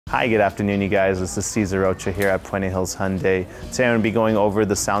Hi, good afternoon, you guys. This is Cesar here at Puente Hills Hyundai. Today I'm going to be going over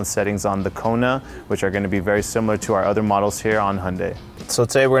the sound settings on the Kona, which are going to be very similar to our other models here on Hyundai. So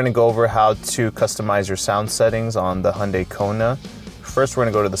today we're going to go over how to customize your sound settings on the Hyundai Kona. First, we're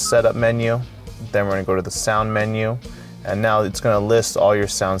going to go to the setup menu, then we're going to go to the sound menu, and now it's going to list all your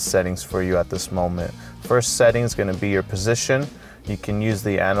sound settings for you at this moment. First setting is going to be your position. You can use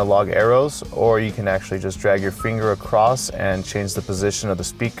the analog arrows, or you can actually just drag your finger across and change the position of the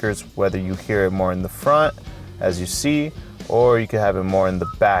speakers, whether you hear it more in the front, as you see, or you can have it more in the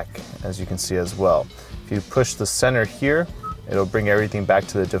back, as you can see as well. If you push the center here, it'll bring everything back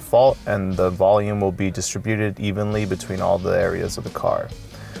to the default, and the volume will be distributed evenly between all the areas of the car.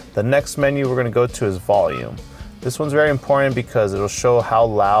 The next menu we're going to go to is volume. This one's very important because it'll show how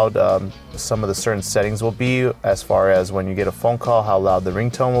loud some of the certain settings will be, as far as when you get a phone call, how loud the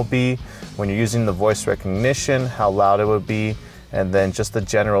ringtone will be, when you're using the voice recognition, how loud it will be, and then just the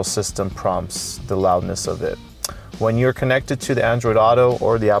general system prompts, the loudness of it. When you're connected to the Android Auto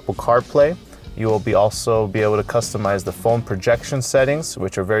or the Apple CarPlay, you will also be able to customize the phone projection settings,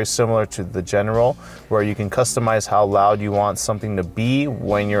 which are very similar to the general, where you can customize how loud you want something to be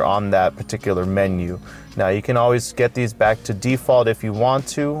when you're on that particular menu. Now, you can always get these back to default if you want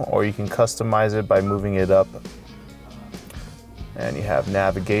to, or you can customize it by moving it up. And you have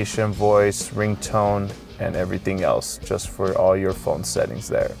navigation, voice, ringtone, and everything else, just for all your phone settings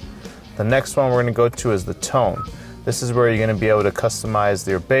there. The next one we're going to go to is the tone. This is where you're going to be able to customize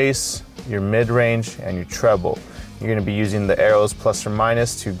your bass, your mid-range, and your treble. You're going to be using the arrows plus or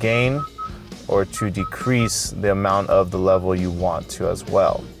minus to gain or to decrease the amount of the level you want to as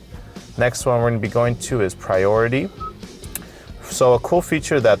well. Next one we're going to be going to is priority. So a cool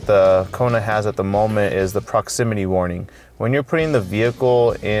feature that the Kona has at the moment is the proximity warning. When you're putting the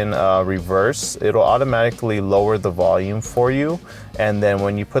vehicle in reverse, it'll automatically lower the volume for you, and then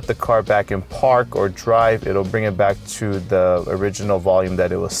when you put the car back in park or drive, it'll bring it back to the original volume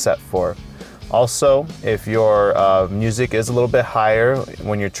that it was set for. Also, if your music is a little bit higher,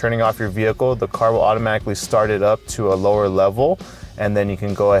 when you're turning off your vehicle, the car will automatically start it up to a lower level, and then you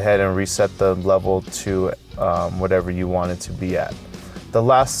can go ahead and reset the level to whatever you want it to be at. The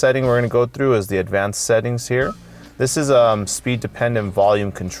last setting we're going to go through is the advanced settings here. This is speed-dependent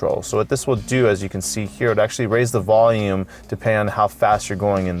volume control. So what this will do, as you can see here, it'll actually raise the volume depending on how fast you're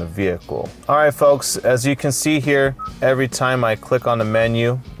going in the vehicle. All right, folks, as you can see here, every time I click on the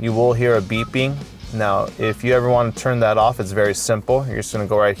menu, you will hear a beeping. Now, if you ever want to turn that off, it's very simple. You're just going to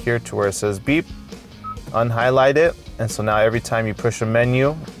go right here to where it says beep, unhighlight it, and so now every time you push a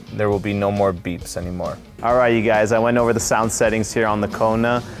menu, there will be no more beeps anymore. All right, you guys, I went over the sound settings here on the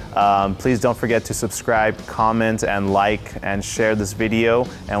Kona. Please don't forget to subscribe, comment, and like, and share this video,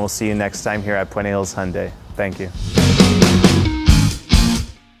 and we'll see you next time here at Puente Hills Hyundai. Thank you.